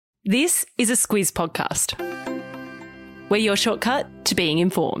This is a Squiz podcast. We're your shortcut to being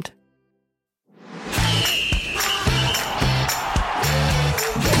informed.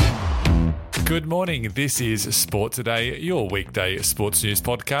 Good morning, this is Sport Today, your weekday sports news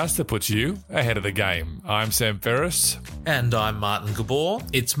podcast that puts you ahead of the game. I'm Sam Ferris. And I'm Martin Gabor.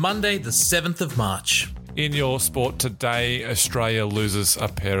 It's Monday, the 7th of March. In your Sport Today, Australia loses a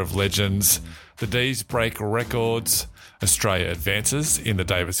pair of legends. The D's break records. Australia advances in the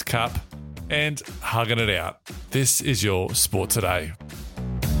Davis Cup. And hugging it out. This is your Sport Today.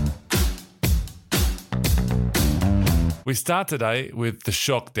 We start today with the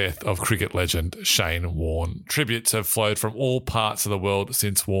shock death of cricket legend Shane Warne. Tributes have flowed from all parts of the world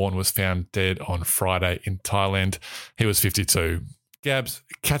since Warne was found dead on Friday in Thailand. He was 52. Gabs,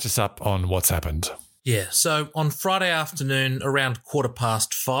 catch us up on what's happened. Yeah, so on Friday afternoon, around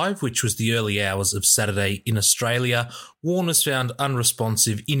 5:15, which was the early hours of Saturday in Australia, Warne was found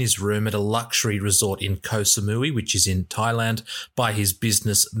unresponsive in his room at a luxury resort in Koh Samui, which is in Thailand, by his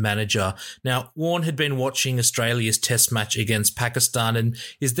business manager. Now, Warne had been watching Australia's test match against Pakistan and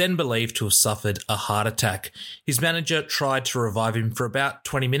is then believed to have suffered a heart attack. His manager tried to revive him for about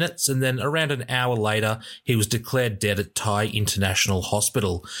 20 minutes, and then around an hour later, he was declared dead at Thai International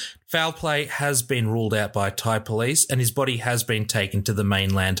Hospital. Foul play has been ruled out by Thai police, and his body has been taken to the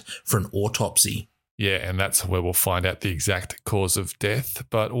mainland for an autopsy. Yeah, and that's where we'll find out the exact cause of death.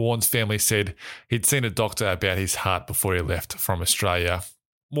 But Warne's family said he'd seen a doctor about his heart before he left from Australia.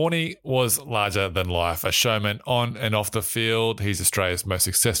 Warne was larger than life, a showman on and off the field. He's Australia's most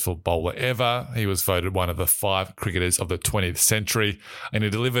successful bowler ever. He was voted one of the 5 cricketers of the 20th century, and he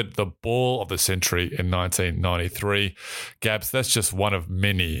delivered the ball of the century in 1993. Gabs, that's just one of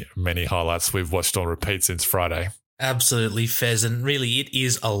many, many highlights we've watched on repeat since Friday. Absolutely, Fez, and really it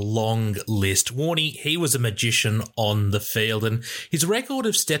is a long list. Warne, he was a magician on the field, and his record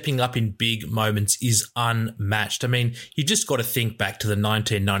of stepping up in big moments is unmatched. I mean, you just got to think back to the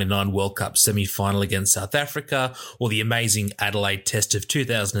 1999 World Cup semi-final against South Africa, or the amazing Adelaide Test of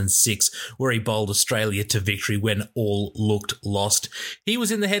 2006, where he bowled Australia to victory when all looked lost. He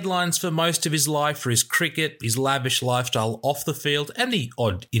was in the headlines for most of his life for his cricket, his lavish lifestyle off the field, and the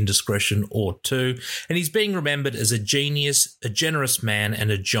odd indiscretion or two, and he's being remembered as a genius, a generous man,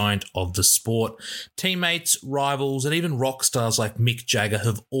 and a giant of the sport. Teammates, rivals, and even rock stars like Mick Jagger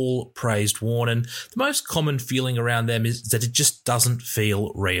have all praised Warne, and the most common feeling around them is that it just doesn't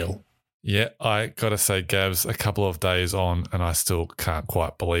feel real. Yeah, I got to say, Gabs, a couple of days on, and I still can't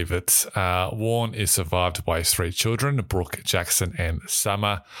quite believe it. Warne is survived by his 3 children, Brooke, Jackson, and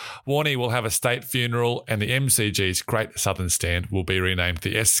Summer. Warne will have a state funeral, and the MCG's Great Southern Stand will be renamed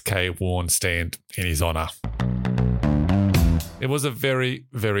the SK Warne Stand in his honour. It was a very,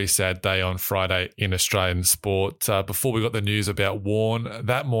 very sad day on Friday in Australian sport. Before we got the news about Warne,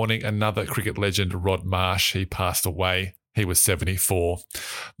 that morning another cricket legend, Rod Marsh, he passed away. He was 74.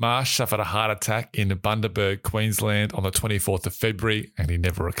 Marsh suffered a heart attack in Bundaberg, Queensland on the 24th of February, and he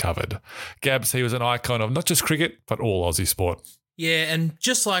never recovered. Gabs, he was an icon of not just cricket, but all Aussie sport. Yeah, and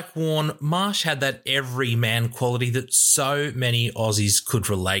just like Warne, Marsh had that everyman quality that so many Aussies could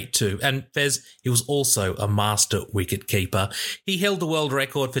relate to. And Fez, he was also a master wicketkeeper. He held the world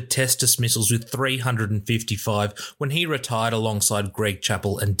record for test dismissals with 355 when he retired alongside Greg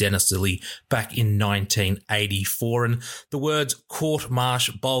Chappell and Dennis Lillee back in 1984. And the words "Court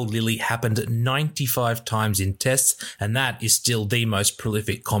Marsh, bowled Lillee" happened 95 times in tests, and that is still the most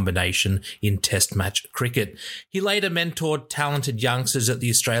prolific combination in test match cricket. He later mentored talented youngsters at the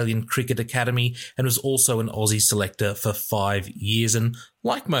Australian Cricket Academy and was also an Aussie selector for 5 years. And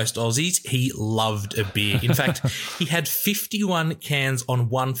like most Aussies, he loved a beer. In fact, he had 51 cans on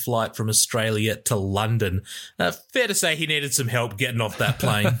one flight from Australia to London. Fair to say he needed some help getting off that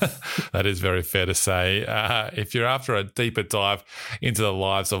plane. That is very fair to say. If you're after a deeper dive into the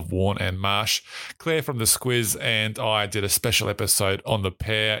lives of Warne and Marsh, Claire from the Squiz and I did a special episode on the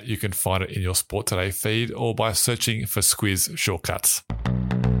pair. You can find it in your Sport Today feed or by searching for Squiz shortcuts.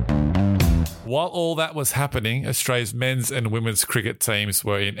 While all that was happening, Australia's men's and women's cricket teams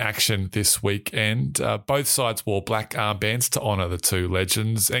were in action this weekend. Both sides wore black armbands to honour the 2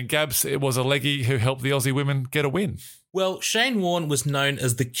 legends. And Gabs, it was a leggy who helped the Aussie women get a win. Well, Shane Warne was known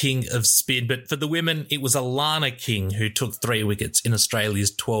as the king of spin, but for the women, it was Alana King who took 3 wickets in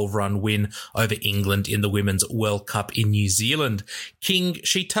Australia's 12-run win over England in the Women's World Cup in New Zealand. King,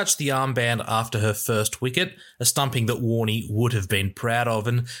 she touched the armband after her first wicket, a stumping that Warne would have been proud of,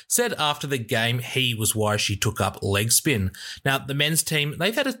 and said after the game he was why she took up leg spin. Now, the men's team,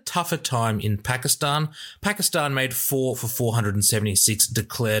 they've had a tougher time in Pakistan. Pakistan made 4 for 476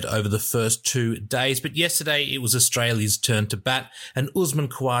 declared over the first 2 days, but yesterday it was Australia Australia's turn to bat, and Usman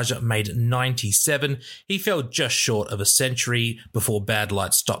Khawaja made 97. He fell just short of a century before bad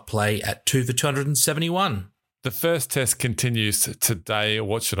light stopped play at 2 for 271. The first test continues today.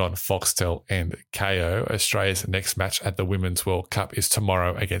 Watch it on Foxtel and KO. Australia's next match at the Women's World Cup is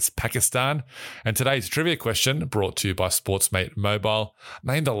tomorrow against Pakistan. And today's trivia question, brought to you by Sportsmate Mobile,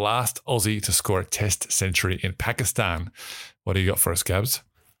 name the last Aussie to score a test century in Pakistan. What do you got for us, Gabs?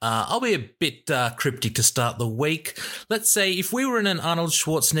 I'll be a bit cryptic to start the week. Let's say if we were in an Arnold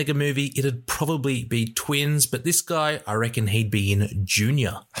Schwarzenegger movie, it'd probably be twins, but this guy, I reckon he'd be in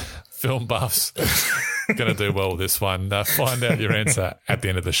Junior. Film buffs. Going to do well with this one. Find out your answer at the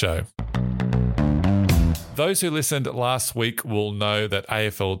end of the show. Those who listened last week will know that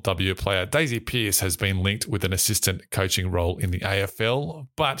AFLW player Daisy Pearce has been linked with an assistant coaching role in the AFL,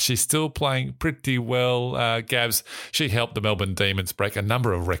 but she's still playing pretty well. Gabs, she helped the Melbourne Demons break a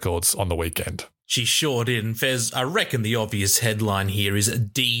number of records on the weekend. She sure did. And Fez, I reckon the obvious headline here is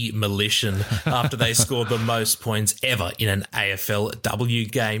demolition after they scored the most points ever in an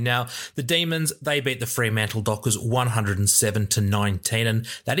AFLW game. Now, the Demons, they beat the Fremantle Dockers 107-19, and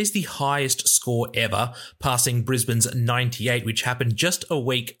that is the highest score ever, passing Brisbane's 98, which happened just a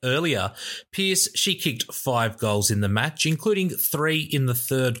week earlier. Pearce, she kicked 5 goals in the match, including 3 in the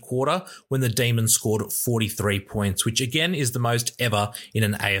third quarter when the Demons scored 43 points, which again is the most ever in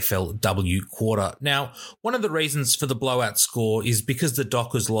an AFLW quarter. Now, one of the reasons for the blowout score is because the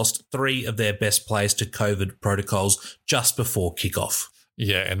Dockers lost 3 of their best players to COVID protocols just before kickoff.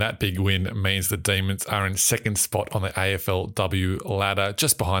 Yeah, and that big win means the Demons are in second spot on the AFLW ladder,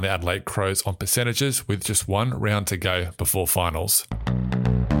 just behind the Adelaide Crows on percentages, with just 1 round to go before finals.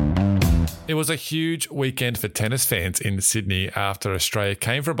 It was a huge weekend for tennis fans in Sydney after Australia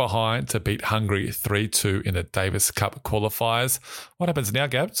came from behind to beat Hungary 3-2 in the Davis Cup qualifiers. What happens now,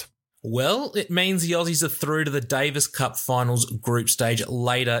 Gabs? Well, it means the Aussies are through to the Davis Cup Finals group stage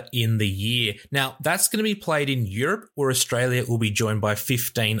later in the year. Now, that's going to be played in Europe, where Australia will be joined by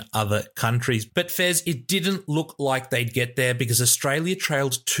 15 other countries. But Fez, it didn't look like they'd get there because Australia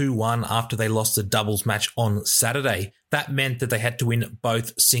trailed 2-1 after they lost the doubles match on Saturday. That meant that they had to win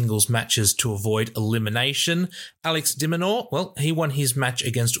both singles matches to avoid elimination. Alex de Minaur, well, he won his match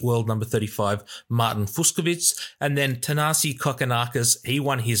against world number 35 Martin Fucsovics, and then Thanasi Kokkinakis, he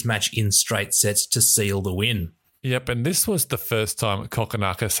won his match in straight sets to seal the win. Yep, and this was the first time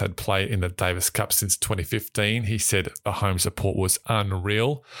Kokkinakis had played in the Davis Cup since 2015. He said the home support was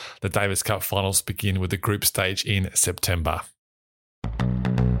unreal. The Davis Cup finals begin with the group stage in September.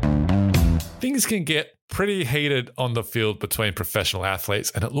 Things can get pretty heated on the field between professional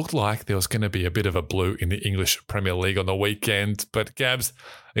athletes, and it looked like there was going to be a bit of a blue in the English Premier League on the weekend. But Gabs,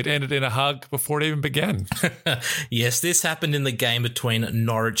 it ended in a hug before it even began. Yes, this happened in the game between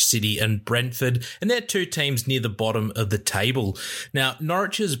Norwich City and Brentford, and they're 2 teams near the bottom of the table. Now,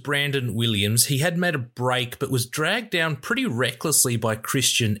 Norwich's Brandon Williams, he had made a break but was dragged down pretty recklessly by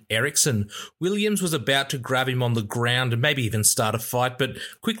Christian Eriksen. Williams was about to grab him on the ground and maybe even start a fight, but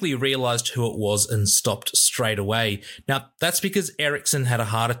quickly realised who it was and stopped straight away. Now, that's because Eriksen had a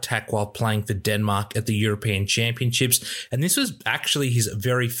heart attack while playing for Denmark at the European Championships, and this was actually his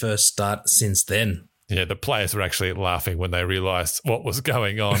very first start since then. Yeah, the players were actually laughing when they realised what was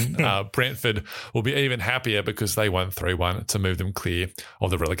going on. Brentford will be even happier because they won 3-1 to move them clear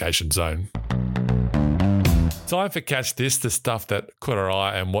of the relegation zone. Time for Catch This, the stuff that caught our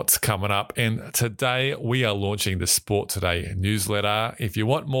eye and what's coming up. And today we are launching the Sport Today newsletter. If you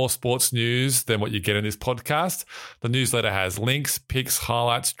want more sports news than what you get in this podcast, the newsletter has links, picks,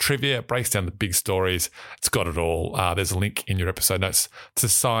 highlights, trivia. It breaks down the big stories. It's got it all. There's a link in your episode notes to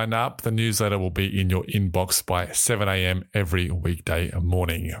sign up. The newsletter will be in your inbox by 7 a.m. every weekday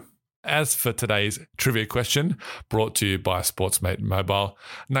morning. As for today's trivia question, brought to you by Sportsmate Mobile,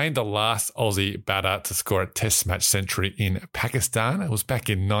 name the last Aussie batter to score a test match century in Pakistan. It was back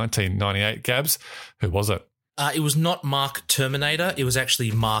in 1998, Gabs. Who was it? It was not Mark Terminator. It was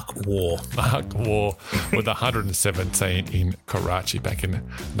actually Mark War. Mark War with 117 in Karachi back in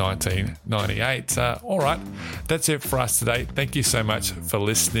 1998. All right, that's it for us today. Thank you so much for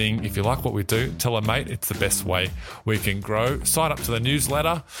listening. If you like what we do, tell a mate. It's the best way we can grow. Sign up to the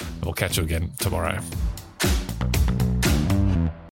newsletter, and we'll catch you again tomorrow.